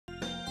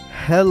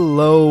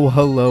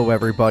Hello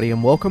everybody,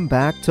 and welcome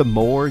back to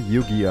more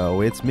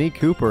Yu-Gi-Oh! It's me,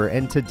 Cooper,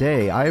 and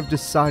today I have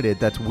decided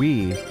that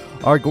we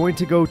are going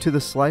to go to the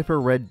Slifer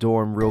Red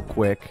dorm real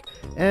quick,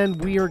 and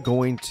we are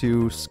going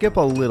to skip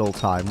a little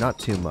time, not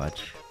too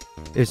much.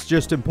 It's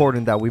just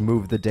important that we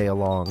move the day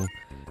along,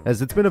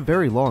 as it's been a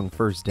very long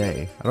first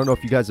day. I don't know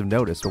if you guys have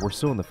noticed, but we're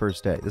still in the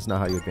first day. This is not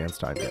how you advance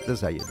time yet. This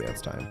is how you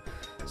advance time.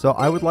 So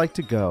I would like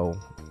to go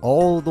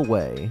all the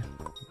way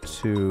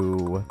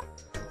to...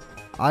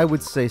 I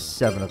would say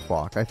 7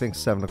 o'clock. I think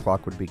 7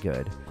 o'clock would be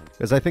good.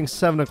 Because I think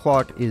 7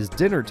 o'clock is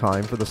dinner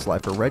time for the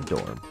Slifer Red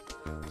dorm.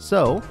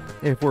 So,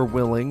 if we're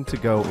willing to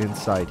go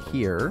inside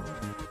here...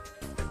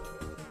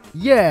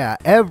 Yeah,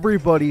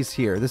 everybody's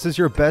here. This is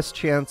your best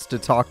chance to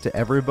talk to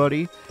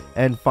everybody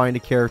and find a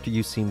character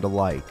you seem to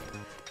like.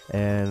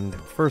 And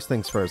first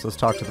things first, let's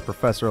talk to the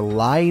Professor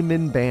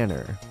Lyman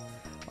Banner.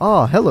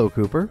 Ah, hello,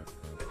 Cooper.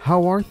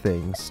 How are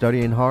things?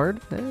 Studying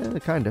hard?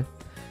 Kinda.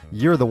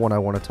 You're the one I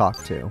want to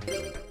talk to.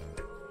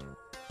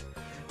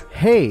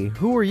 Hey,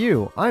 who are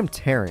you? I'm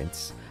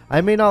Terrence. I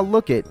may not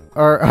look it,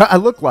 or I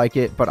look like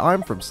it, but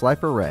I'm from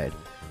Slifer Red.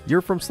 You're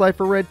from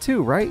Slifer Red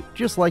too, right?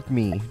 Just like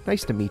me.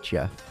 Nice to meet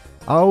ya.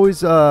 I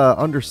always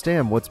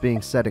understand what's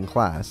being said in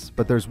class,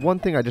 but there's one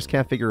thing I just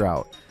can't figure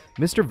out.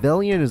 Mr.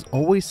 Velian is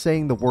always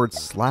saying the word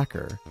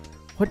slacker.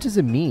 What does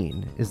it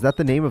mean? Is that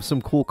the name of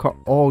some cool car?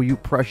 Oh, you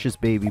precious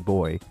baby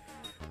boy.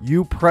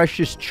 You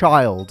precious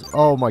child.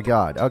 Oh my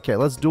god. Okay,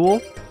 let's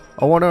duel.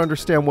 I want to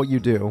understand what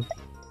you do.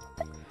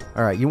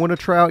 Alright, you want to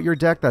try out your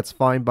deck? That's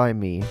fine by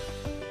me.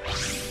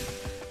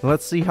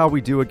 Let's see how we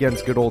do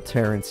against good old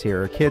Terrence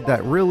here. A kid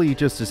that really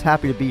just is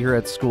happy to be here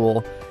at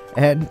school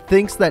and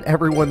thinks that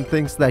everyone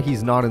thinks that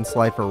he's not in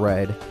Slifer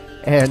Red.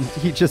 And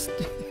he just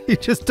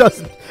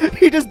doesn't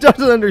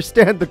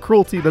understand the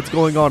cruelty that's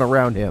going on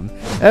around him.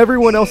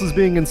 Everyone else is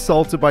being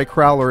insulted by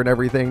Crowler and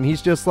everything. And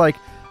he's just like,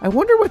 I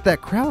wonder what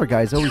that Crowler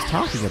guy's always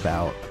talking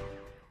about.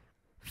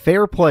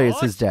 Fair play is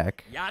his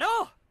deck.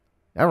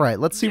 Alright,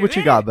 let's see what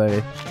you got,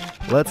 buddy.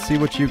 Let's see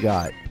what you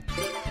got.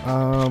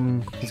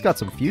 He's got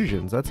some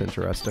fusions. That's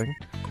interesting.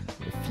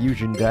 A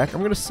fusion deck. I'm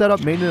going to set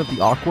up Maiden of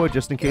the Aqua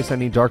just in case I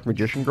need Dark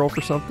Magician Girl for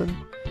something.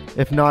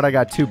 If not, I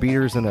got 2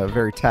 beaters and a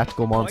very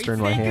tactical monster in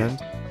my hand.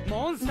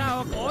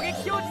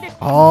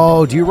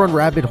 Oh, do you run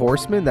Rabid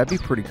Horseman? That'd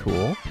be pretty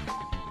cool.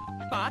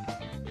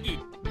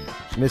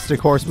 Mystic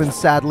Horseman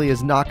sadly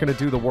is not going to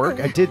do the work.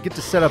 I did get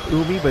to set up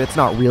Umi, but it's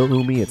not real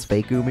Umi, it's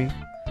fake Umi.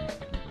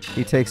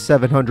 He takes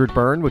 700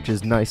 burn, which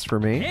is nice for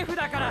me.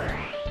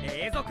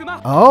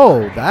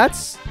 Oh,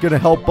 that's gonna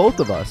help both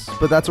of us,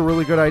 but that's a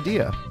really good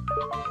idea.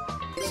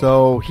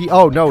 So he...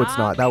 Oh, no, it's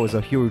not. That was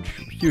a huge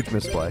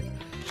misplay.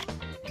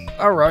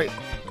 Alright.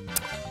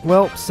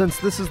 Well, since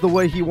this is the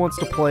way he wants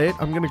to play it,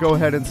 I'm gonna go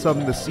ahead and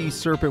summon the Sea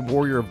Serpent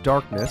Warrior of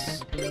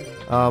Darkness.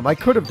 I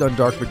could have done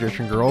Dark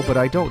Magician Girl, but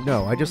I don't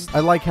know. I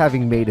like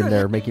having Maiden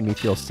there, making me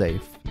feel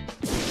safe.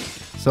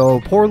 So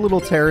poor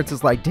little Terrence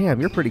is like, damn,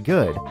 you're pretty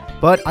good.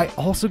 But I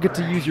also get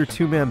to use your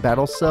 2-man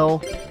battle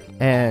cell.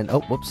 And, oh,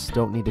 whoops,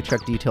 don't need to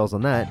check details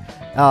on that.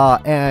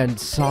 And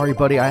sorry,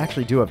 buddy, I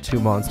actually do have 2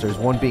 monsters,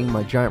 one being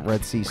my giant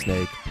red sea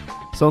snake.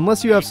 So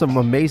unless you have some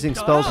amazing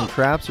spells and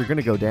traps, you're going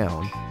to go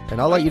down. And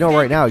I'll let you know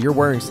right now, you're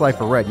wearing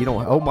Slifer Red. You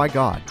don't, oh my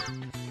god.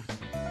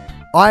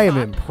 I am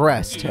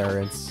impressed,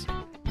 Terrence.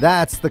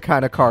 That's the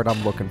kind of card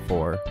I'm looking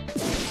for.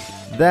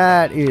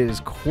 That is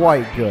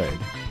quite good.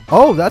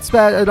 Oh, that's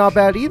bad, not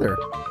bad either.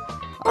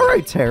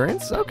 Alright,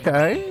 Terrence,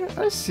 okay.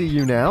 I see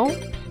you now.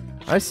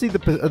 I see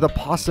the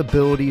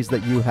possibilities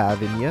that you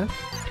have in you.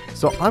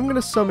 So I'm going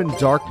to summon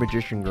Dark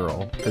Magician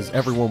Girl, because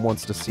everyone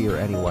wants to see her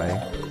anyway.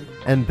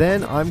 And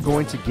then I'm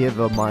going to give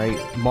my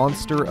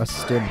monster a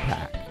stim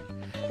pack.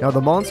 Now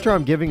the monster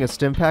I'm giving a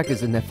stim pack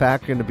is in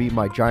fact going to be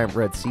my giant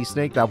red sea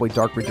snake. That way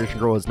Dark Magician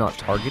Girl is not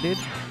targeted.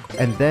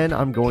 And then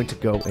I'm going to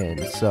go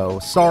in. So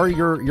sorry,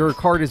 your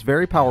card is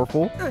very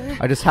powerful.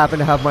 I just happen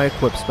to have my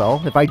equip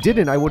spell. If I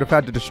didn't, I would have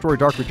had to destroy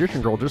Dark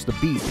Magician Girl just to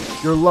beat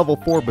your level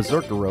 4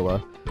 Berserk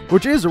Gorilla.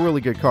 Which is a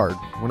really good card.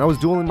 When I was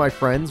dueling my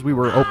friends, we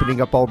were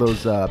opening up all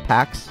those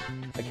packs.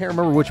 I can't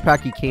remember which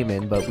pack he came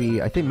in, but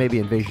I think maybe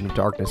Invasion of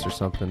Darkness or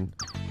something.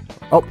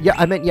 Oh, yeah,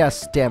 I meant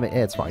yes. Damn it.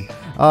 It's fine.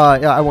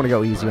 Yeah, I want to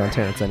go easy on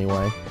Terrence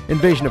anyway.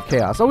 Invasion of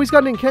Chaos. Oh, he's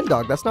got an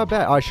Inkendog. That's not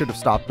bad. Oh, I should have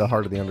stopped the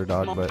Heart of the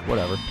Underdog, but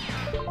whatever.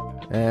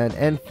 And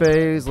end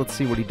phase. Let's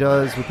see what he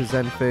does with his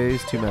end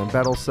phase. 2-man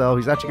battle cell.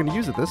 He's actually going to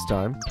use it this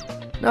time.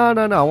 No.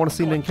 I want to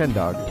see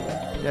Inkendog.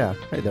 Yeah.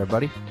 Hey there,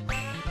 buddy.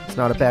 It's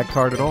not a bad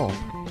card at all.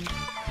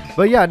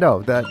 But yeah,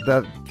 no, that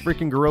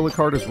freaking Gorilla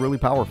card is really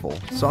powerful.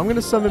 So I'm going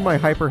to summon my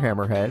Hyper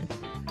Hammerhead,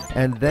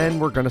 and then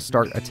we're going to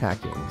start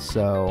attacking.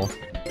 So,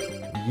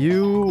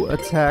 you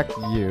attack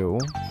you.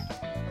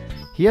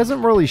 He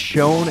hasn't really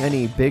shown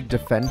any big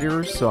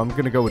defenders, so I'm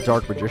going to go with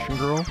Dark Magician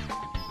Girl.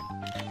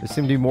 They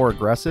seem to be more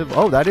aggressive.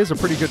 Oh, that is a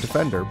pretty good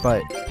defender,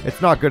 but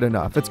it's not good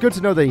enough. It's good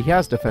to know that he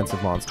has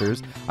defensive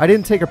monsters. I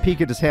didn't take a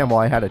peek at his hand while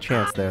I had a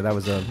chance there. That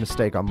was a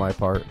mistake on my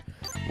part.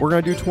 We're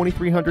going to do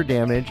 2,300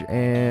 damage,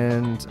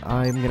 and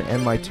I'm going to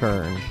end my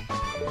turn.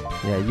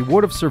 Yeah, you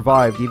would have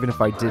survived even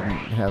if I didn't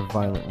have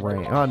Violent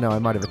Rain. Oh, no, I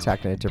might have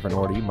attacked in a different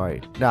order. You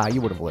might. Nah,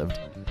 you would have lived.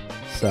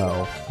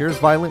 So, here's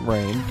Violent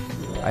Rain.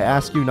 I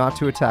ask you not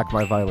to attack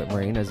my Violent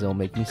Rain, as it'll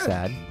make me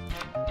sad.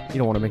 You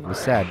don't want to make me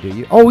sad, do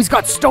you? Oh, he's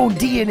got Stone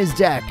D in his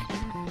deck!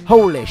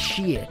 Holy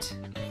shit!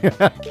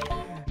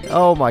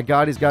 Oh my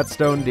god, he's got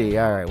Stone D.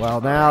 Alright, well,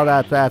 now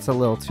that's a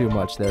little too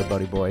much there,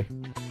 buddy boy.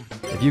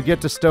 If you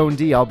get to Stone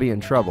D, I'll be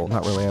in trouble.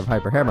 Not really, I have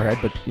Hyper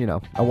Hammerhead, but, you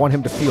know, I want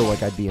him to feel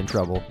like I'd be in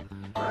trouble.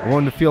 I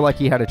want him to feel like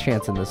he had a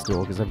chance in this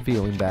duel, because I'm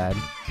feeling bad.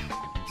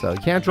 So, you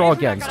can't draw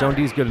again. Stone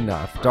D's good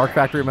enough. Dark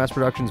Factory Mass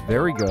Production's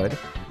very good.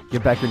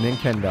 Give back your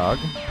Ninkendog.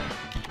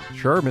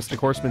 Sure, Mystic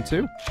Horseman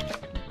too.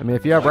 I mean,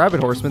 if you have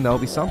Rabbit Horseman, that'll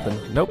be something.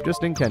 Nope,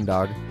 just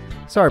Ninkendog.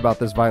 Sorry about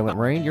this, Violent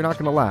Rain. You're not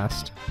going to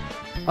last.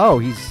 Oh,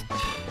 he's...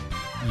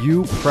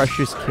 You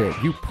precious kid.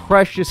 You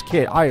precious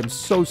kid. I am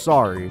so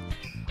sorry.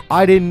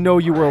 I didn't know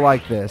you were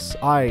like this.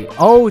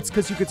 Oh, it's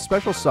because you could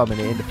special summon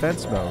it in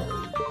defense mode.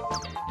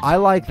 I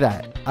like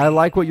that. I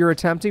like what you're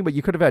attempting, but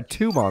you could have had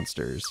 2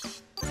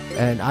 monsters.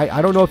 And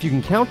I don't know if you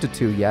can count to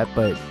 2 yet,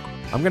 but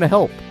I'm going to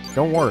help.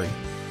 Don't worry.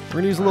 We're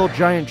going to use a little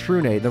giant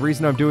Trunade. The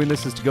reason I'm doing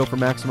this is to go for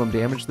maximum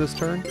damage this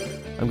turn.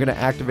 I'm going to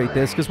activate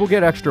this, because we'll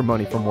get extra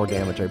money for more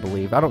damage, I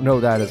believe. I don't know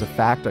that as a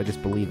fact, I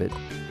just believe it.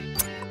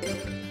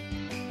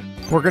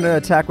 We're going to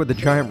attack with the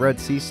giant red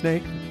sea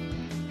snake.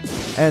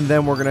 And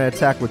then we're going to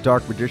attack with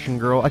Dark Magician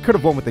Girl. I could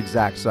have won with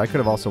Exact, so I could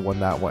have also won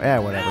that one.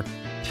 Whatever.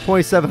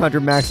 2,700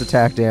 max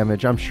attack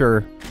damage. I'm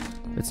sure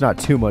it's not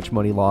too much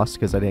money lost,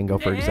 because I didn't go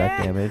for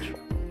exact damage.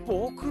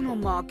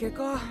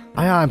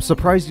 I'm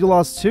surprised you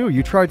lost too.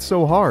 You tried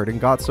so hard and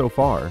got so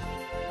far.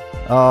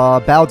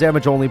 Battle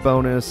damage only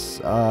bonus.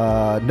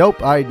 Nope.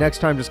 Next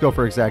time just go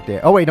for exact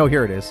damage. Oh wait, no,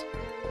 here it is.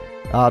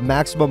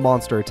 Maximum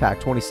monster attack,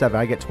 27.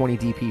 I get 20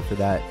 DP for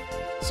that.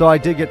 So I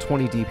did get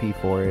 20 DP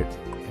for it.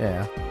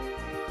 Yeah.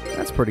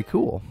 That's pretty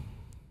cool.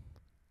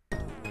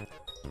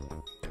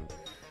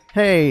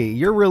 Hey,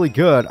 you're really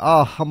good.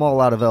 Oh, I'm all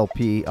out of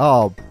LP.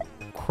 Oh,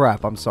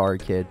 crap. I'm sorry,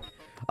 kid.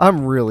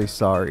 I'm really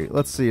sorry.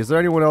 Let's see. Is there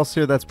anyone else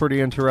here that's pretty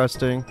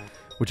interesting?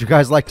 Would you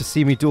guys like to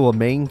see me duel a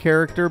main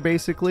character,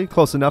 basically?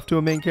 Close enough to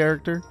a main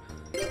character?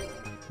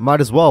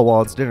 Might as well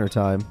while it's dinner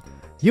time.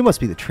 You must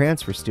be the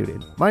transfer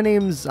student. My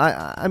name's...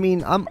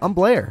 I'm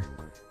Blair.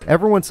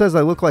 Everyone says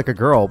I look like a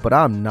girl, but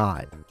I'm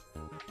not.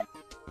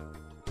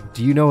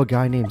 Do you know a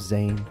guy named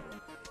Zane?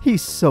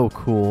 He's so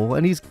cool,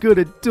 and he's good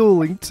at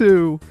dueling,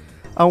 too.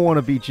 I want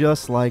to be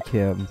just like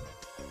him.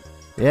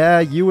 Yeah,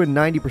 you and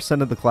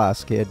 90% of the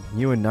class, kid.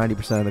 You and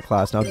 90% of the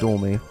class. Now duel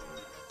me.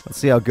 Let's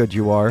see how good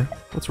you are.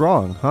 What's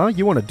wrong, huh?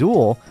 You want to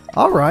duel?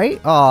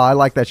 Alright. Oh, I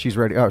like that she's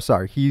ready. Oh,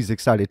 sorry. He's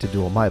excited to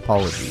duel. My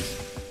apologies.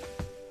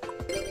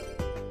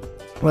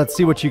 Let's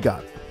see what you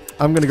got.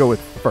 I'm going to go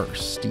with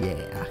first.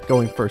 Yeah,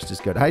 going first is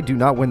good. I do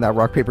not win that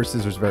rock, paper,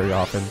 scissors very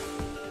often.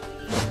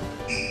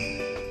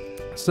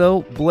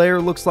 So,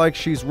 Blair looks like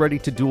she's ready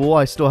to duel.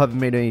 I still haven't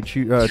made any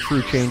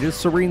true changes.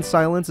 Serene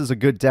Silence is a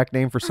good deck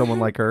name for someone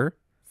like her.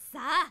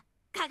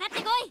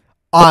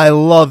 I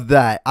love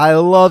that. I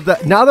love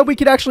that. Now that we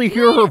can actually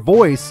hear her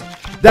voice,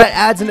 that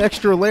adds an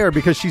extra layer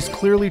because she's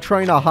clearly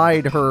trying to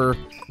hide her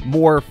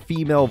more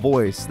female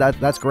voice.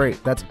 That's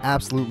great. That's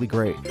absolutely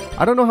great.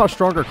 I don't know how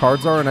strong her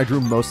cards are, and I drew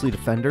mostly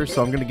defenders,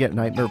 so I'm going to get I'm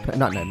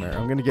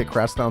going to get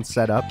Crestdown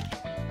set up.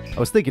 I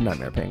was thinking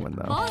Nightmare Penguin,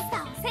 though.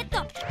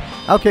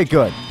 Okay,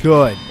 good.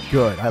 Good.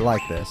 Good. I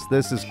like this.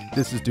 This is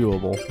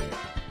doable.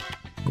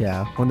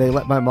 Yeah, when they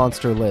let my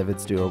monster live,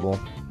 it's doable.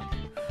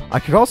 I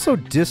could also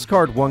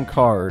discard 1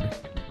 card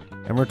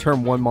and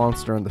return 1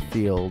 monster in the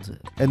field,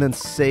 and then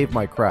save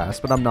my Crass,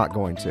 but I'm not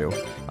going to.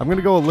 I'm going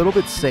to go a little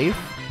bit safe,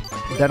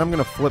 then I'm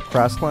going to flip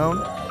Crass Clown,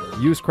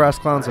 use Crass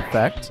Clown's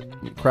effect.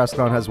 Crass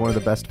Clown has one of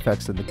the best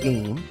effects in the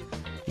game.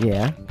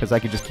 Yeah, because I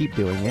could just keep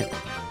doing it.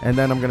 And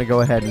then I'm going to go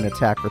ahead and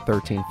attack for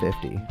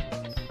 1350.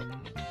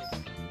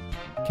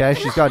 Okay,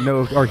 he's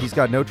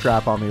got no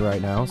trap on me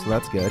right now, so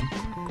that's good.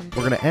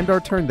 We're going to end our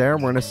turn there,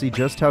 and we're going to see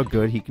just how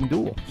good he can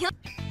duel.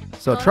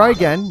 So try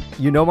again.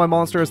 You know my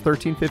monster has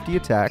 1350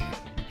 attack.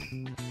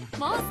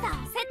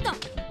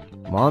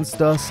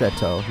 Monster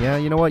Seto. Yeah,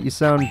 you know what? You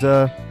sound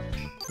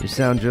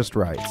just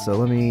right. So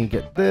let me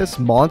get this.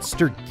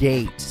 Monster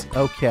Gate.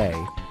 Okay.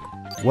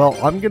 Well,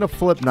 I'm going to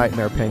flip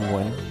Nightmare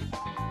Penguin.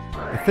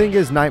 The thing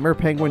is, Nightmare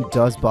Penguin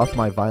does buff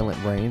my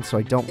Violent Rain, so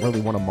I don't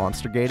really want to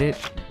Monster Gate it.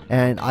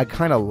 And I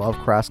kind of love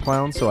Crass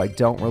Clown, so I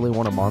don't really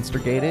want to Monster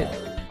Gate it.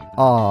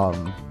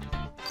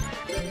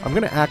 I'm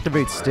going to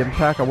activate Stim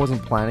Pack. I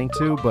wasn't planning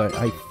to, but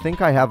I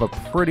think I have a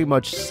pretty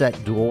much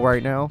set duel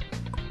right now.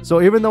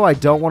 So even though I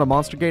don't want to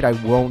Monster Gate, I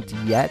won't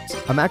yet.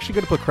 I'm actually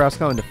going to put Crass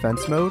Clown in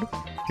defense mode,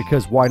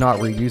 because why not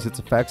reuse its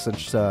effects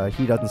since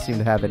he doesn't seem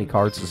to have any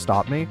cards to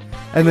stop me.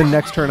 And then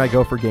next turn I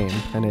go for game,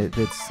 and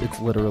it's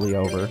literally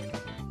over.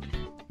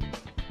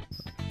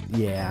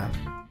 Yeah.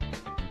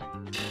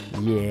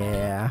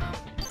 Yeah.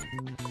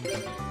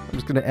 I'm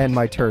just going to end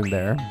my turn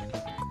there.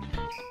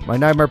 My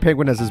Nightmare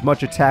Penguin has as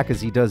much attack as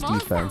he does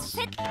defense.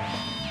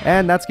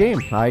 And that's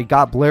game. I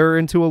got Blair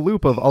into a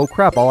loop of, oh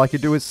crap, all I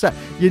could do is set.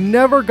 You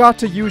never got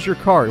to use your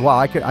card. Well,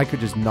 I could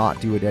just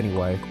not do it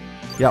anyway.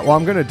 Yeah, well,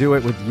 I'm going to do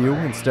it with you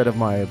instead of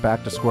my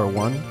back to square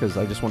one, because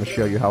I just want to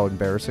show you how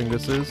embarrassing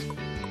this is.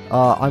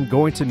 I'm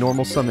going to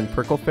normal summon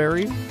Prickle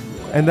Fairy,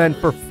 and then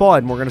for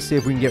fun, we're going to see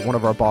if we can get one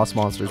of our boss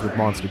monsters with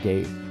Monster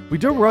Gate. We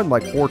do run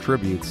like 4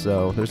 tributes,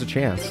 so there's a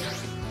chance.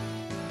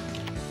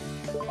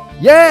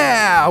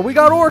 Yeah! We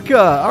got Orca!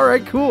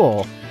 Alright,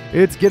 cool.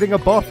 It's getting a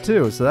buff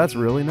too, so that's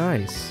really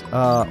nice.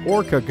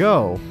 Orca,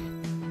 go.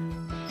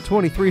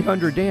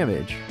 2,300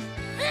 damage.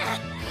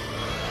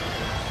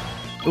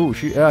 Ooh,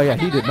 oh yeah,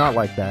 he did not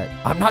like that.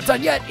 I'm not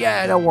done yet!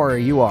 Yeah, don't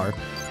worry, you are.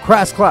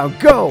 Crass Clown,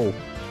 go!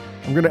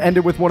 I'm gonna end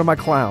it with one of my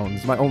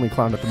clowns. My only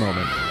clown at the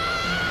moment.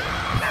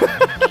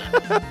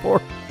 poor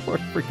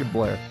freaking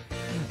Blair.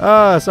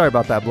 Sorry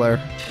about that, Blair.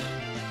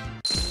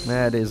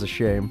 That is a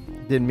shame.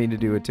 Didn't mean to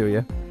do it to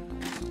you.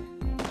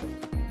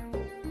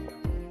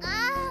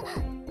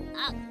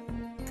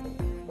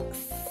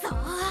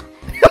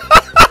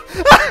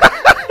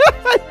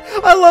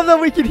 I love that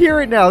we can hear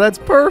it now. That's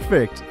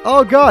perfect.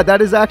 Oh god,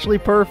 that is actually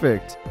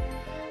perfect.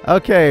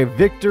 Okay,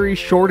 victory,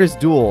 shortest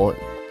duel,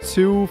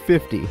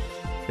 250.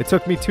 It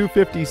took me 2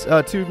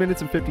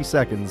 minutes and 50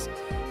 seconds.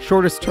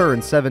 Shortest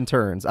turn, 7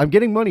 turns. I'm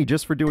getting money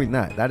just for doing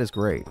that. That is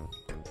great.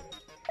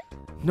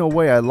 No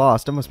way I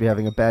lost. I must be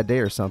having a bad day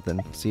or something.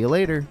 See you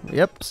later.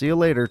 Yep, see you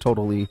later,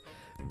 totally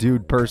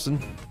dude person.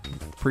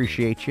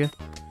 Appreciate you.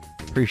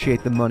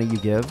 Appreciate the money you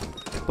give.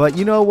 But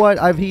you know what?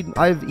 I've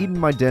eaten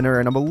my dinner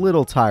and I'm a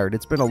little tired.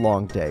 It's been a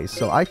long day.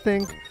 So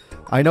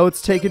I know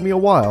it's taken me a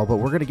while, but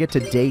we're going to get to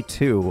day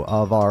 2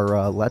 of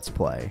our Let's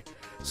Play.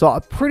 So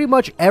pretty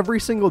much every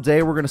single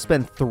day we're going to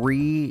spend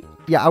 3...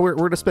 Yeah, we're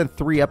going to spend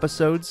 3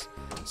 episodes.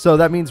 So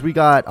that means we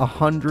got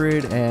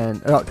 100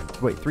 and... Oh,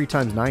 wait, 3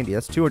 times 90.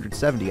 That's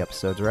 270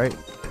 episodes, right?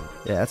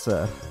 Yeah, that's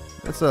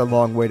a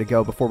long way to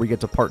go before we get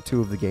to part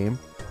 2 of the game.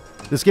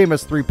 This game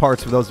has 3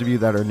 parts for those of you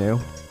that are new.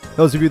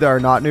 Those of you that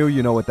are not new,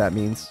 you know what that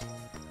means.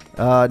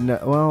 No,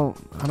 well,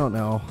 I don't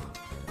know.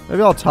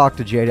 Maybe I'll talk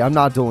to Jaden. I'm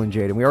not dueling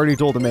Jaden. We already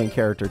dueled the main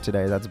character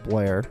today. That's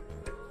Blair.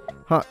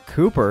 Huh,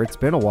 Cooper, it's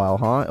been a while,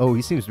 huh? Oh,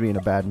 he seems to be in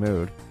a bad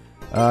mood.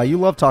 You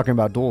love talking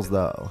about duels,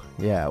 though.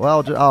 Yeah,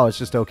 well, oh, it's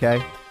just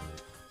okay.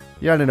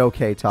 You're on an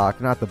okay talk,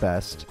 not the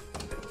best.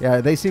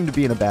 Yeah, they seem to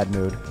be in a bad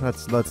mood.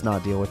 Let's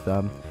not deal with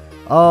them.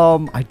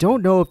 I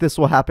don't know if this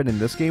will happen in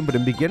this game, but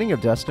in beginning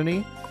of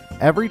Destiny,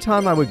 every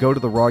time I would go to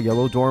the Raw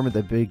Yellow dorm at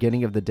the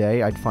beginning of the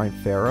day, I'd find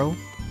Pharaoh,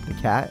 the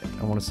cat.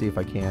 I want to see if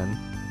I can.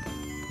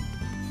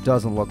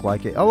 Doesn't look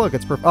like it. Oh, look,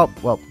 it's perfect. Oh,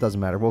 well, doesn't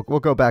matter. We'll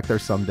go back there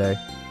someday.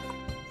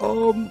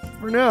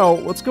 For now,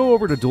 let's go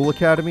over to Duel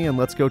Academy and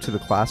let's go to the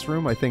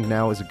classroom. I think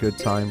now is a good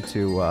time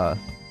to,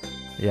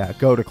 yeah,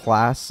 go to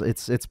class.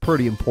 It's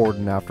pretty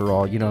important after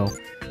all. You know,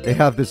 they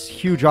have this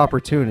huge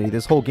opportunity.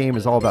 This whole game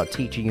is all about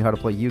teaching you how to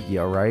play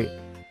Yu-Gi-Oh, right?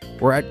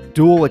 We're at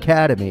Duel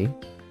Academy,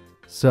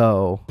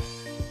 so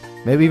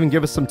maybe even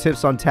give us some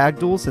tips on tag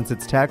duels since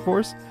it's Tag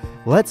Force.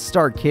 Let's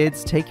start,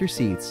 kids. Take your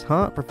seats.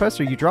 Huh?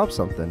 Professor, you dropped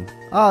something.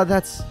 Ah,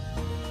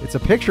 it's a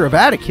picture of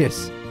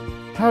Atticus.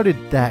 How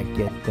did that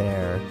get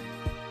there?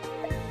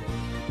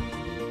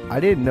 I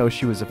didn't know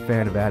she was a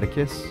fan of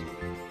Atticus.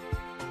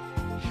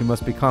 She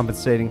must be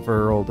compensating for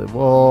her old...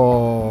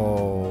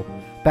 Whoa.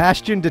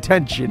 Bastion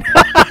detention.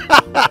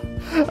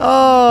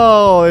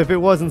 Oh, if it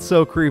wasn't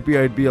so creepy,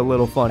 I'd be a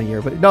little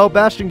funnier. But no,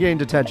 Bastion gain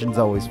detention's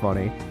always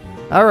funny.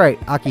 Alright,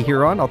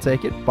 Akihiron, I'll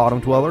take it.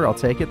 Bottom Dweller, I'll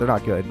take it. They're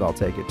not good, but I'll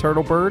take it.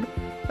 Turtle Bird,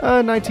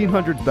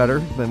 1900's better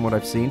than what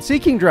I've seen. Sea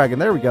King Dragon,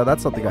 there we go.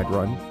 That's something I'd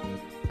run.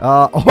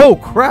 Oh,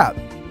 crap.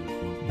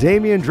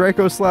 Damien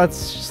Draco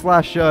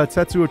slash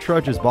Tetsuo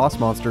Trudge's boss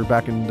monster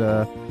back in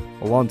a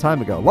long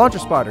time ago. Launcher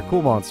Spider,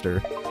 cool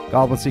monster.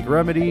 Goblin Secret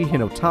Remedy,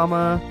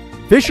 Hinotama.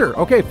 Fisher,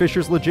 okay,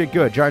 Fisher's legit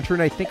good. Giant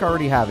Trune, I think I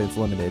already have it. It's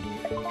limited.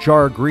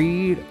 Jar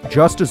Greed,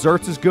 Just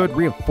Desserts is good.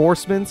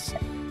 Reinforcements.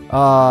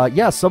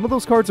 Yeah, some of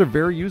those cards are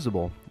very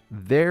usable.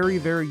 Very,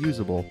 very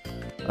usable.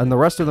 And the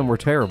rest of them were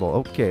terrible.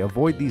 Okay,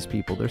 avoid these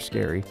people. They're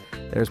scary.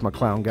 There's my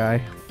clown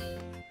guy.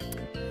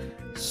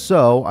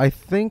 So, I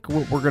think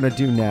what we're going to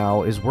do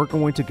now is we're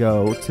going to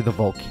go to the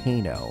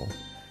volcano.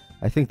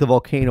 I think the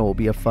volcano will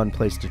be a fun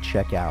place to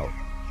check out.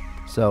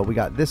 So, we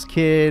got this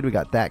kid, we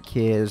got that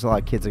kid. There's a lot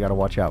of kids I got to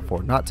watch out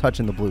for. Not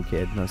touching the blue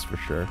kid, that's for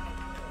sure.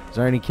 Is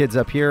there any kids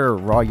up here?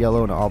 Raw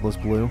Yellow and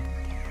Obelisk Blue?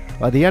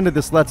 By the end of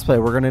this Let's Play,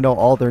 we're going to know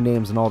all their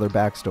names and all their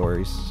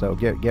backstories. So,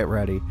 get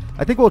ready.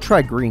 I think we'll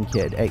try Green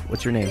Kid. Hey,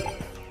 what's your name?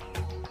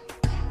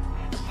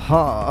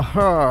 Ha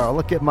ha,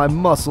 look at my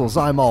muscles.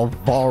 I'm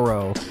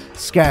Alvaro.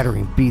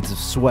 Scattering beads of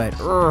sweat,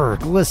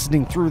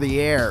 glistening through the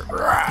air.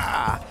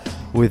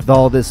 With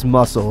all this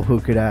muscle, who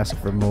could ask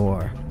for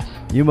more?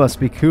 You must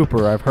be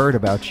Cooper. I've heard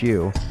about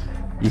you.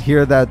 You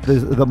hear that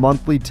the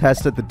monthly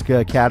test at the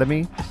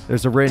academy?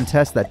 There's a written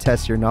test that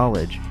tests your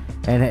knowledge,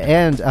 and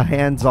a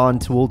hands-on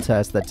tool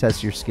test that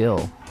tests your skill.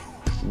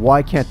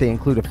 Why can't they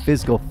include a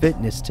physical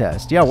fitness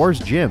test? Yeah, where's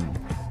Jim?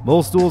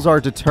 Most duels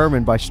are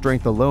determined by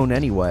strength alone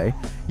anyway.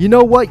 You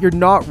know what? You're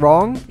not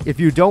wrong. If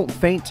you don't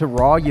faint to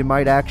raw, you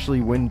might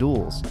actually win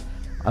duels.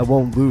 I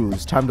won't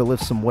lose. Time to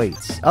lift some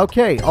weights.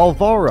 Okay,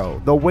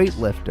 Alvaro, the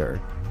weightlifter.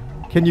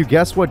 Can you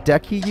guess what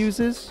deck he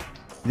uses?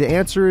 The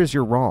answer is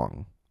you're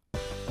wrong.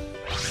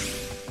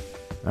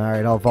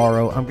 Alright,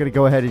 Alvaro, I'm going to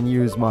go ahead and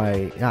use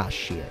my... Ah,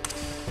 shit.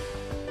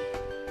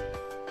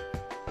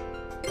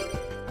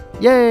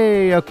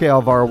 Yay! Okay,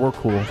 Alvaro, we're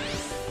cool.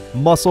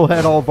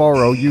 Musclehead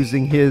Alvaro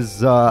using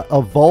his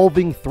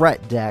evolving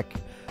threat deck,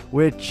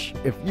 which,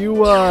 if you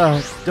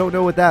don't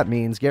know what that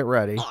means, get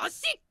ready.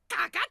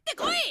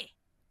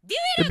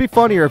 It'd be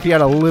funnier if he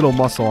had a little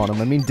muscle on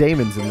him. I mean,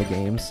 Damon's in the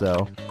game,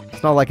 so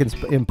it's not like it's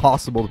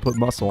impossible to put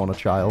muscle on a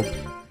child.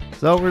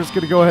 So we're just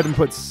going to go ahead and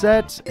put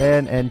set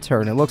and end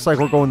turn. It looks like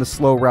we're going the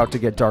slow route to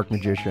get Dark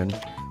Magician.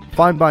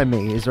 Fine by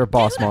me. He's our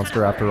boss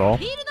monster after all.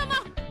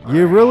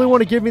 You really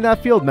want to give me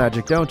that field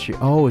magic, don't you?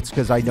 Oh, it's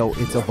because I know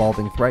it's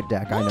evolving threat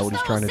deck. I know what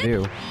he's trying to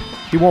do.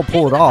 He won't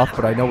pull it off,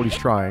 but I know what he's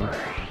trying.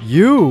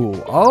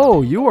 You!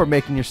 Oh, you are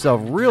making yourself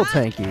real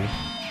tanky.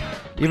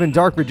 Even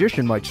Dark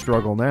Magician might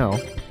struggle now.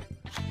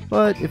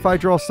 But if I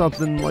draw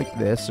something like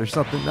this or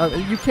something...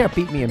 you can't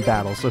beat me in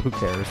battle, so who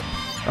cares?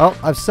 Oh,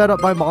 I've set up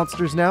my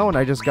monsters now, and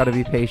I just got to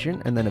be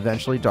patient, and then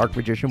eventually Dark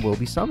Magician will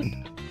be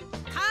summoned.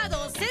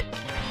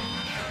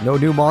 No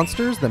new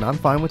monsters? Then I'm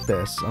fine with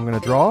this. I'm going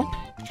to draw.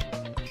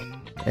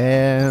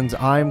 And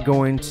I'm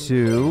going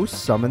to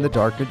summon the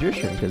Dark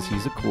Magician, because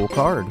he's a cool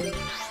card.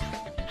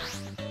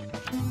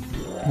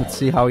 Let's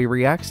see how he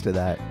reacts to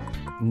that.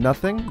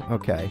 Nothing?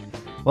 Okay.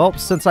 Well,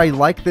 since I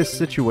like this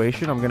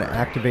situation, I'm going to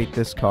activate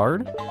this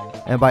card.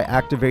 And by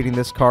activating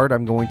this card,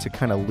 I'm going to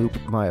kind of loop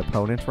my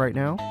opponent right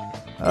now.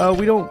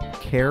 We don't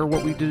care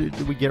what we did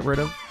we get rid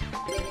of.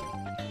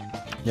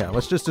 Yeah,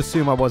 let's just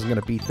assume I wasn't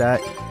going to beat that.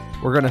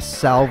 We're going to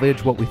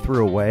salvage what we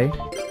threw away.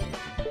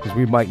 Because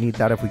we might need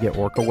that if we get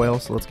Orca Whale.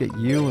 So let's get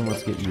you and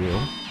let's get you.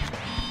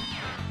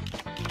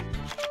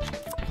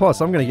 Plus,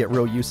 I'm going to get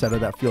real use out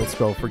of that field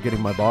spell for getting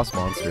my boss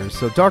monsters.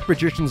 So Dark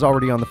Magician's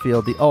already on the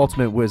field, the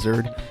ultimate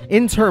wizard.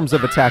 In terms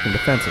of attack and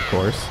defense, of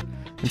course.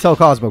 Until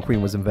Cosmo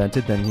Queen was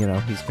invented, then, you know,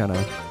 he's kind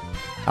of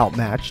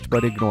outmatched.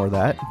 But ignore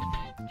that.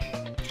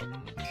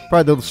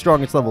 Probably the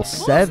strongest level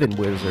 7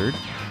 wizard.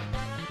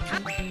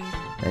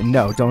 And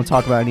no, don't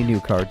talk about any new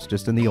cards,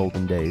 just in the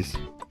olden days.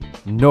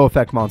 No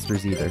effect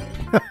monsters either.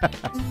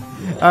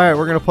 Alright,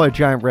 we're going to play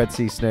Giant Red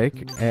Sea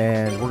Snake,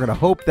 and we're going to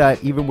hope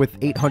that even with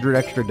 800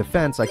 extra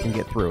defense, I can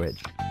get through it.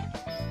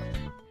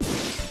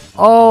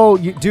 Oh,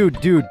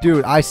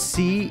 dude, I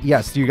see...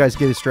 Yes, do you guys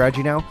get his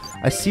strategy now?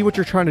 I see what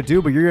you're trying to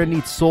do, but you're going to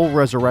need Soul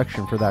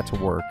Resurrection for that to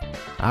work.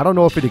 I don't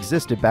know if it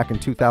existed back in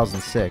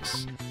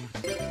 2006.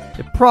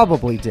 It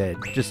probably did.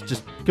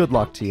 Just good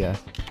luck to you.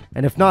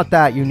 And if not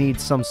that, you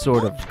need some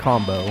sort of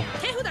combo.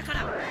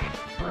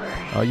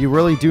 You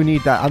really do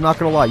need that. I'm not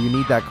going to lie, you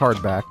need that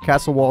card back.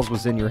 Castle Walls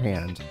was in your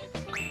hand.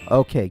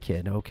 Okay,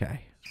 kid,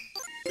 okay.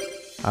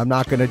 I'm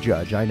not going to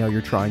judge. I know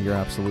you're trying your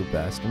absolute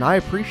best, and I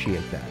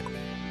appreciate that.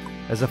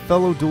 As a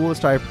fellow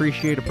duelist, I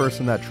appreciate a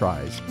person that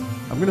tries.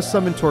 I'm going to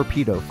summon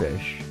Torpedo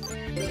Fish.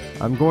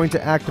 I'm going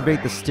to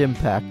activate the Stim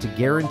Pack to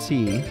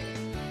guarantee...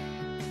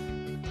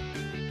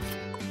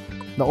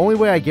 The only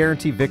way I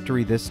guarantee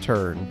victory this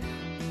turn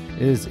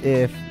is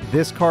if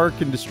this card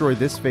can destroy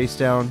this face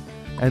down,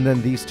 and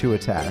then these two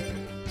attack.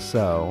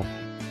 So,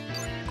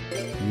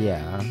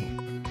 yeah.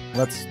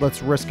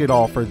 Let's risk it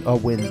all for a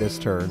win this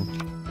turn.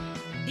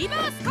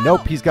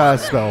 Nope, he's got a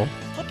spell.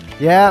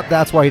 Yeah,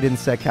 that's why he didn't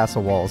set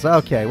Castle Walls.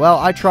 Okay, well,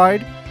 I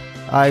tried.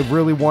 I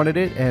really wanted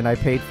it, and I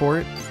paid for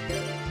it.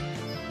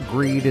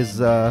 Greed is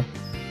a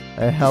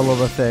hell of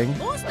a thing.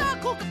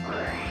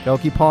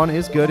 Doki Pawn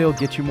is good. It'll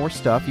get you more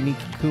stuff. You need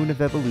Cocoon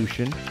of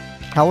Evolution.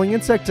 Howling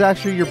Insect is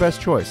actually your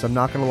best choice. I'm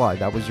not going to lie.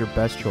 That was your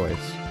best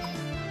choice.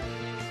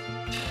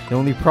 The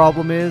only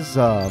problem is,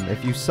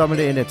 if you summon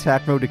it in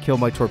attack mode to kill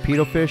my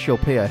Torpedo Fish, you'll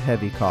pay a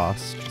heavy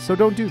cost. So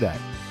don't do that.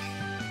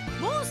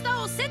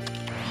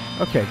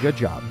 Okay, good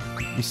job.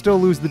 You still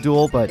lose the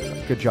duel, but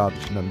good job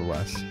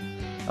nonetheless.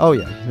 Oh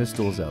yeah, this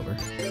duel's over.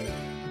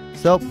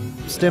 So,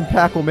 Stim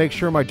Pack will make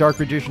sure my Dark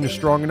Magician is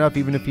strong enough,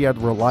 even if he had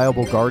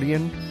Reliable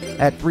Guardian.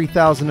 At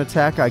 3,000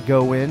 attack, I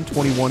go in.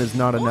 21 is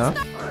not enough.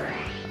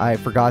 I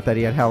forgot that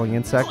he had Howling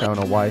Insect. I don't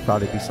know why I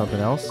thought it'd be something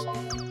else.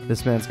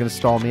 This man's gonna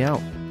stall me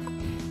out.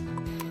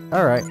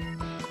 Alright.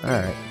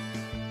 Alright.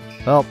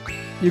 Well,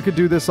 you could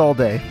do this all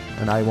day,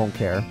 and I won't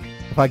care.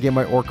 If I get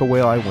my Orca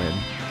Whale, I win.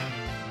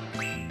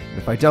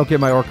 If I don't get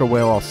my Orca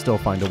Whale, I'll still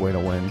find a way to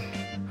win.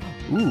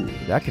 Ooh,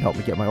 that could help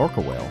me get my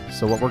Orca Whale.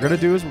 So what we're going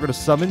to do is we're going to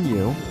summon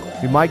you.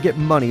 We might get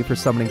money for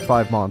summoning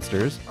 5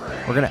 monsters.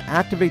 We're going to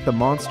activate the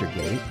Monster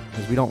Gate,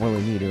 because we don't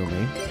really need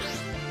Umi.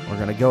 We're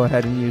going to go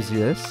ahead and use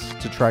this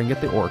to try and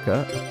get the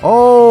Orca.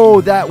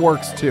 Oh, that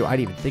works too. I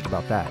didn't even think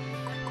about that.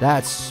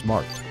 That's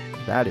smart.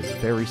 That is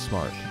very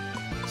smart.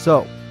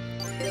 So,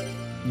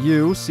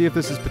 you, see if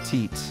this is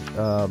Petite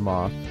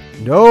Moth.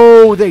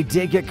 No, they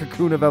did get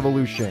Cocoon of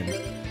Evolution.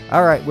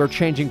 Alright, we're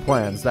changing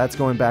plans. That's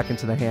going back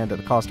into the hand at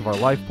the cost of our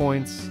life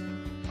points.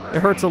 It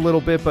hurts a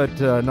little bit, but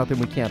nothing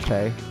we can't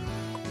pay.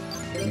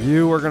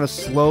 You are going to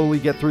slowly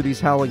get through these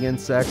howling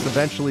insects.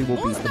 Eventually,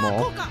 we'll beat them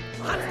all.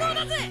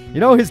 You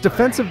know, his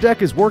defensive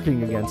deck is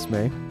working against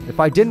me. If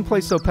I didn't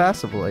play so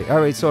passively,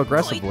 so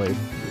aggressively,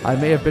 I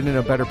may have been in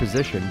a better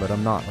position, but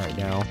I'm not right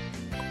now.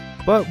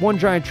 But one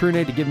giant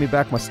Trunade to give me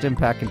back my stim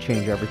pack can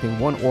change everything.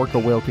 One Orca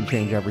Whale can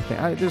change everything.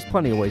 There's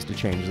plenty of ways to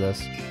change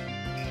this.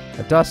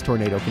 A Dust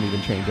Tornado can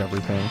even change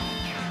everything.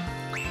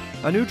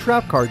 A new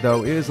trap card,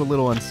 though, is a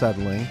little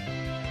unsettling.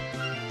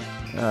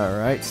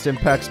 Alright, stim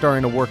pack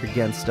starting to work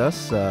against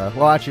us.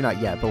 Well, actually not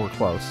yet, but we're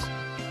close.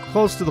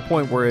 Close to the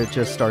point where it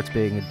just starts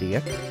being a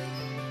dick.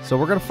 So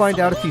we're going to find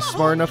out if he's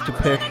smart enough to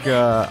pick...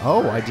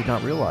 oh, I did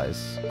not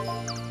realize.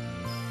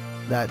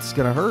 That's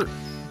going to hurt.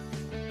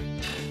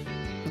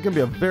 It's going to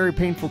be a very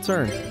painful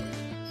turn.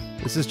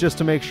 This is just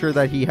to make sure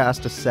that he has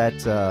to set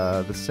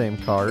the same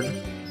card.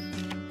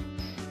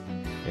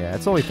 Yeah,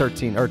 it's only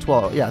 13, or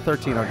 12, yeah,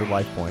 1,300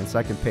 life points.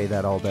 I can pay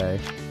that all day.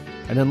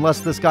 And unless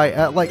this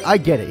guy, like, I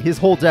get it. His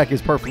whole deck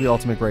is perfectly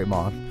Ultimate Great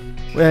Moth.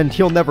 And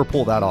he'll never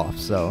pull that off,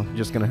 so you're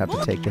just going to have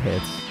to take the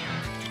hits.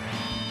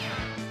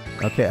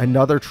 Okay,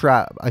 another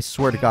trap. I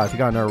swear to God, if you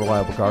got an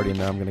Unreliable Guardian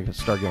there, I'm going to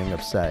start getting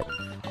upset.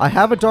 I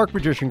have a Dark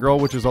Magician Girl,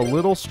 which is a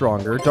little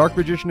stronger. Dark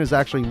Magician is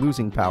actually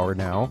losing power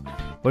now,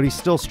 but he's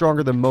still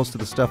stronger than most of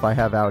the stuff I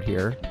have out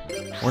here.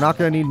 We're not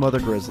going to need Mother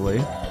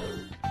Grizzly.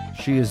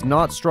 She is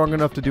not strong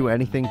enough to do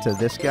anything to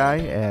this guy,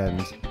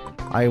 and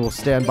I will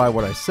stand by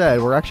what I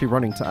said. We're actually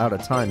running out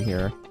of time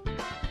here.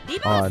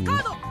 Oh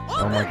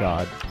my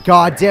god.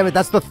 God damn it,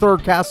 that's the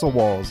third Castle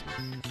Walls.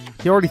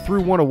 He already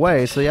threw one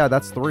away, so yeah,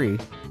 that's 3.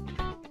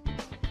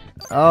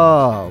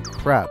 Oh,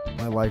 crap.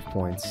 My life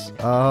points.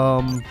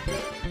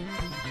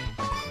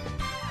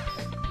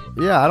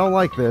 Yeah, I don't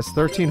like this.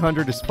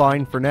 1,300 is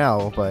fine for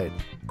now, but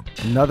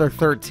another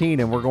 13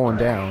 and we're going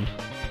down.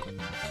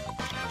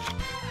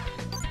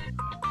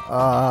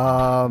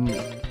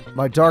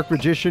 My Dark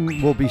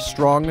Magician will be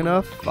strong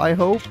enough, I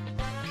hope.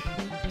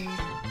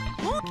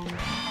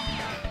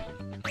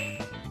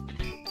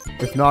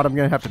 If not, I'm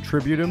going to have to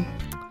tribute him.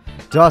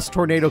 Dust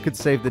Tornado could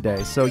save the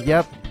day. So,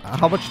 yep.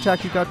 How much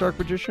attack you got, Dark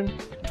Magician?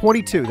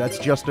 22. That's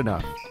just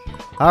enough.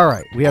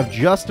 Alright, we have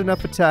just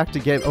enough attack to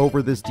get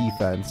over this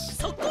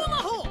defense.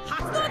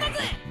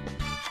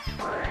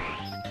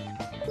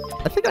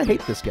 I think I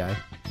hate this guy.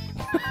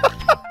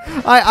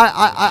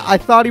 I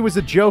thought he was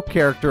a joke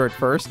character at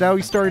first. Now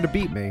he's starting to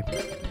beat me.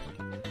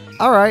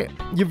 Alright,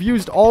 you've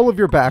used all of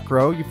your back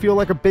row. You feel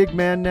like a big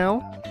man now?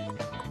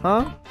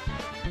 Huh?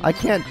 I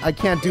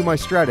can't do my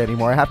strat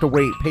anymore. I have to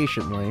wait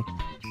patiently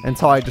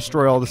until I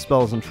destroy all the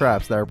spells and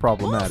traps that are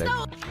problematic.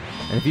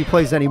 And if he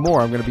plays any more,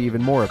 I'm going to be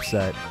even more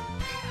upset.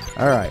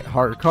 Alright,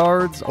 heart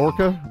cards,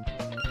 Orca.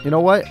 You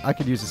know what? I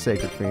could use a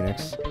Sacred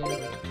Phoenix.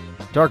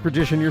 Dark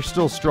Magician, you're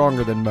still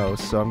stronger than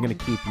most, so I'm going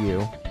to keep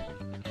you.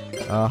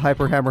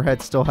 Hyper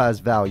Hammerhead still has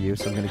value,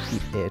 so I'm going to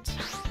keep it.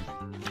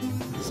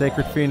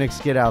 Sacred Phoenix,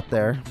 get out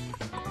there.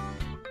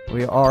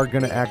 We are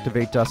going to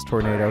activate Dust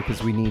Tornado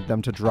because we need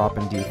them to drop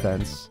in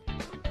defense.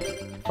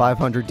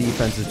 500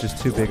 defense is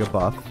just too big a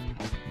buff.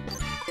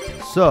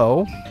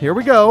 So, here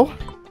we go.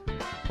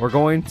 We're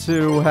going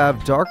to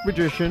have Dark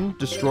Magician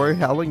destroy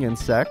Howling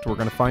Insect. We're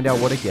going to find out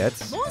what it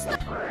gets.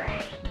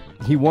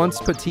 He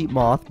wants Petite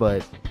Moth,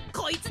 but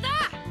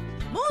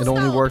it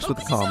only works with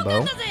the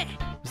combo.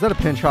 Is that a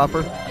Pinch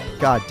Hopper?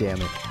 God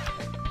damn it.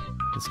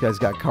 This guy's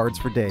got cards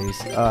for days.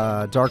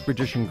 Dark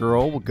Magician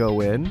Girl will go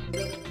in.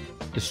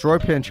 Destroy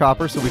Pinch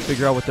Hopper so we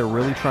figure out what they're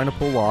really trying to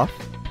pull off.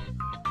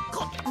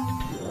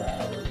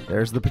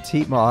 There's the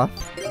Petite Moth.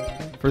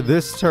 For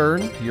this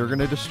turn, you're going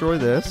to destroy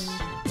this.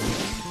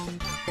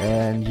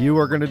 And you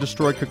are going to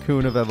destroy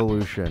Cocoon of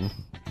Evolution.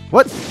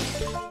 What?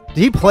 Did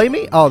he play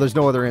me? Oh, there's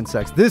no other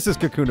insects. This is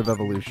Cocoon of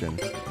Evolution.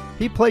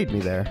 He played me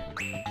there.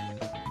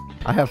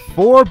 I have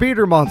 4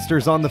 beater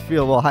monsters on the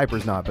field. Well,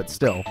 Hyper's not, but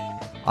still.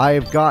 I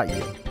have got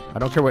you. I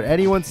don't care what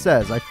anyone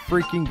says. I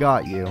freaking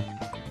got you.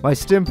 My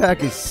stim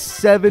pack is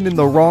 7 in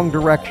the wrong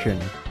direction.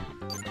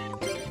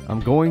 I'm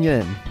going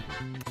in.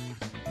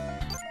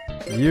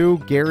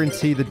 You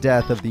guarantee the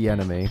death of the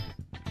enemy.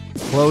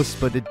 Close,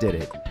 but it did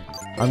it.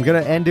 I'm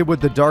going to end it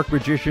with the Dark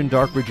Magician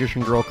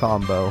Girl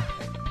combo.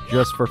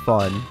 Just for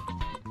fun.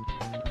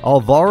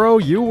 Alvaro,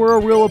 you were a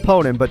real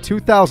opponent, but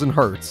 2,000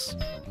 hurts.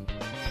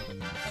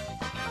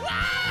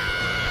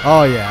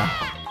 Oh yeah.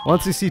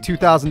 Once you see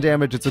 2,000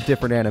 damage, it's a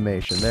different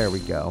animation. There we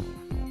go.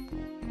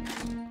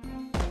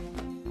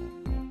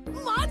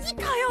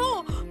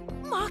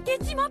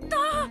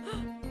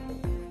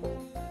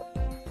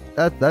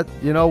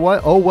 You know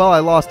what? Oh well, I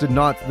lost.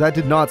 That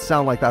did not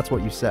sound like that's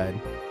what you said.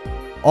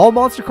 All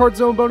monster card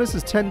zone bonus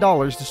is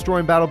 $10.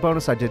 Destroying battle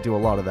bonus, I did do a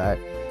lot of that.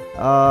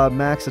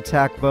 Max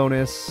attack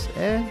bonus,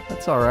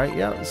 that's alright,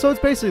 yeah. So it's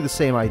basically the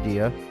same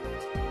idea.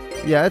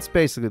 Yeah, it's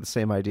basically the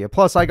same idea.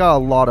 Plus, I got a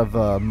lot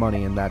of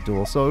money in that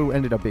duel, so it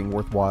ended up being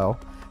worthwhile.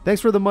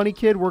 Thanks for the money,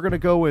 kid. We're gonna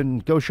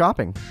go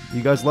shopping.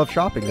 You guys love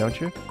shopping,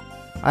 don't you?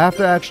 I have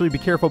to actually be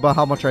careful about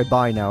how much I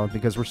buy now,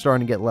 because we're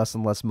starting to get less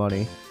and less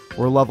money.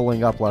 We're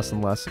leveling up less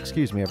and less.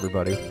 Excuse me,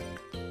 everybody.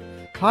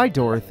 Hi,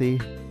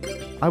 Dorothy.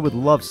 I would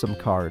love some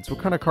cards. What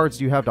kind of cards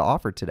do you have to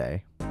offer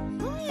today?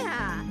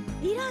 Alright,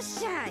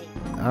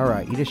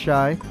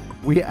 Itashai.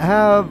 We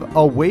have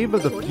a Wave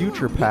of the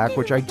Future pack,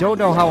 which I don't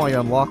know how I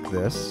unlock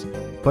this,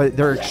 but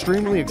they're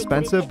extremely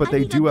expensive, but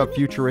they do have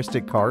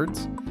futuristic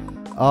cards.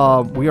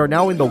 We are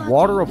now in the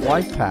Water of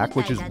Life pack,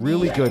 which is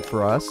really good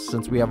for us,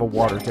 since we have a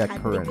water deck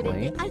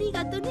currently.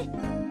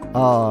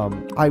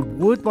 I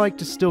would like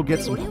to still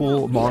get some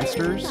cool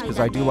monsters, because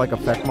I do like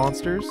effect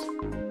monsters.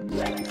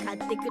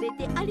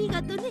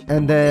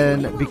 And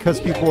then,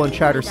 because people in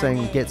chat are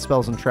saying get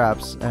spells and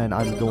traps, and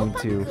I'm going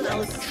to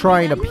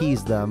try and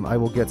appease them, I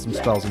will get some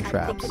spells and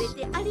traps.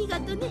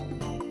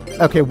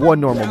 Okay, one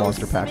normal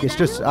monster pack. It's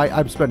just,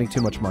 I'm spending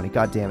too much money.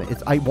 God damn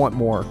it. I want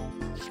more.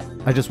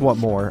 I just want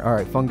more.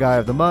 Alright, Fungi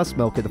of the Musk,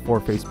 Milky the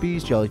Four-Faced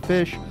Beast,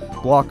 Jellyfish,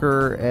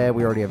 Blocker, and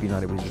we already have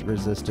United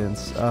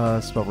Resistance,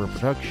 Spell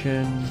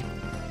Reproduction,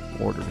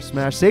 Order to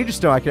Smash. Sage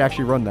Stone, I could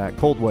actually run that.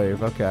 Cold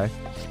Wave, okay.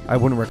 I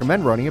wouldn't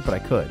recommend running it, but I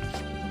could.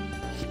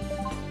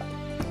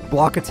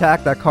 Block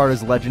Attack, that card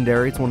is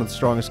legendary. It's one of the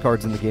strongest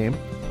cards in the game.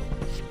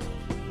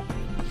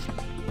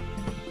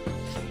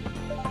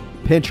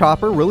 Pinch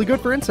Hopper, really good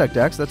for insect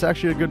decks. That's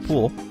actually a good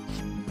pool.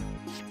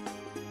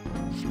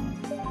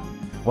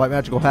 White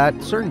Magical Hat,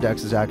 certain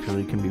decks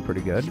can be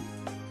pretty good.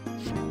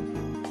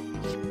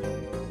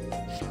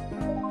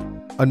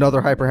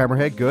 Another Hyper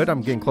Hammerhead, good.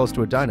 I'm getting close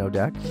to a Dino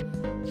deck.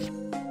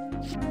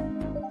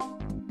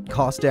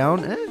 Cost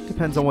down,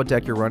 depends on what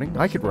deck you're running.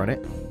 I could run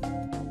it.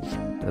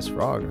 This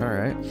Frog,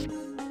 alright.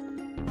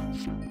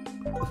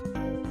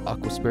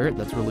 Aqua Spirit,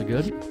 that's really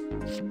good.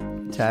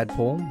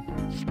 Tadpole.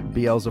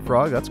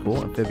 Beelzefrog, that's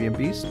cool. Amphibian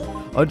Beast.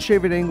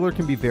 Unshaven Angler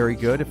can be very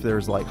good if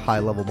there's like high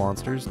level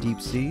monsters.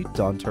 Deep Sea,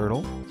 Dawn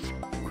Turtle.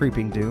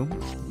 Creeping Doom,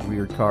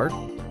 weird card.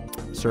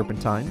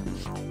 Serpentine.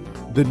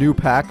 The new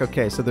pack,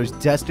 okay, so there's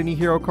Destiny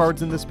Hero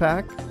cards in this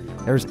pack.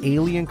 There's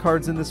Alien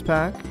cards in this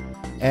pack.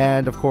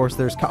 And of course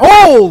there's...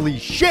 Holy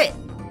shit!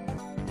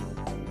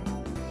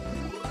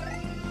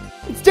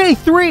 It's day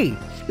 3!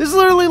 This is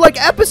literally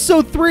like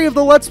episode 3 of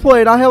the Let's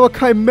Play, and I have a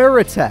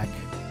Chimera Tech.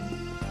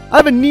 I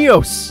have a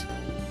Neos.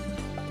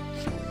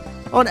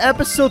 On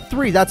episode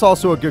 3, that's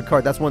also a good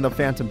card. That's one of the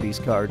Phantom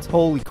Beast cards.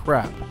 Holy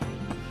crap.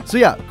 So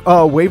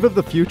yeah, Wave of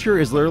the Future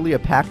is literally a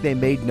pack they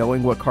made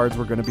knowing what cards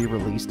were going to be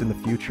released in the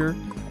future,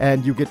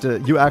 and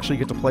you actually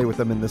get to play with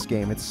them in this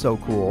game. It's so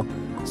cool.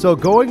 So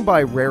going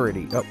by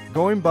rarity,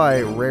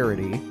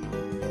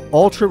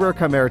 Ultra Rare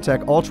Chimera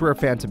Tech, Ultra Rare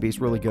Phantom Beast,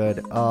 really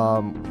good.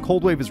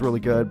 Cold Wave is really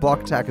good.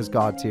 Block Attack is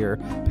God tier.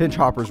 Pinch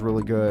Hopper is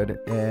really good,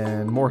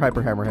 and more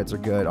Hyper Hammerheads are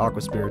good.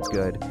 Aqua Spirit's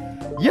good.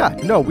 Yeah,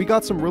 no, we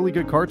got some really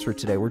good cards for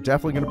today. We're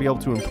definitely going to be able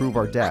to improve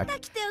our deck,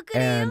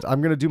 and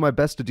I'm going to do my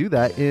best to do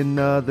that in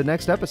the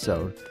next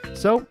episode.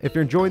 So, if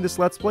you're enjoying this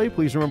Let's Play,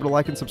 please remember to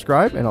like and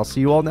subscribe, and I'll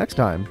see you all next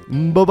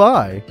time.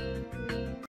 Bye-bye!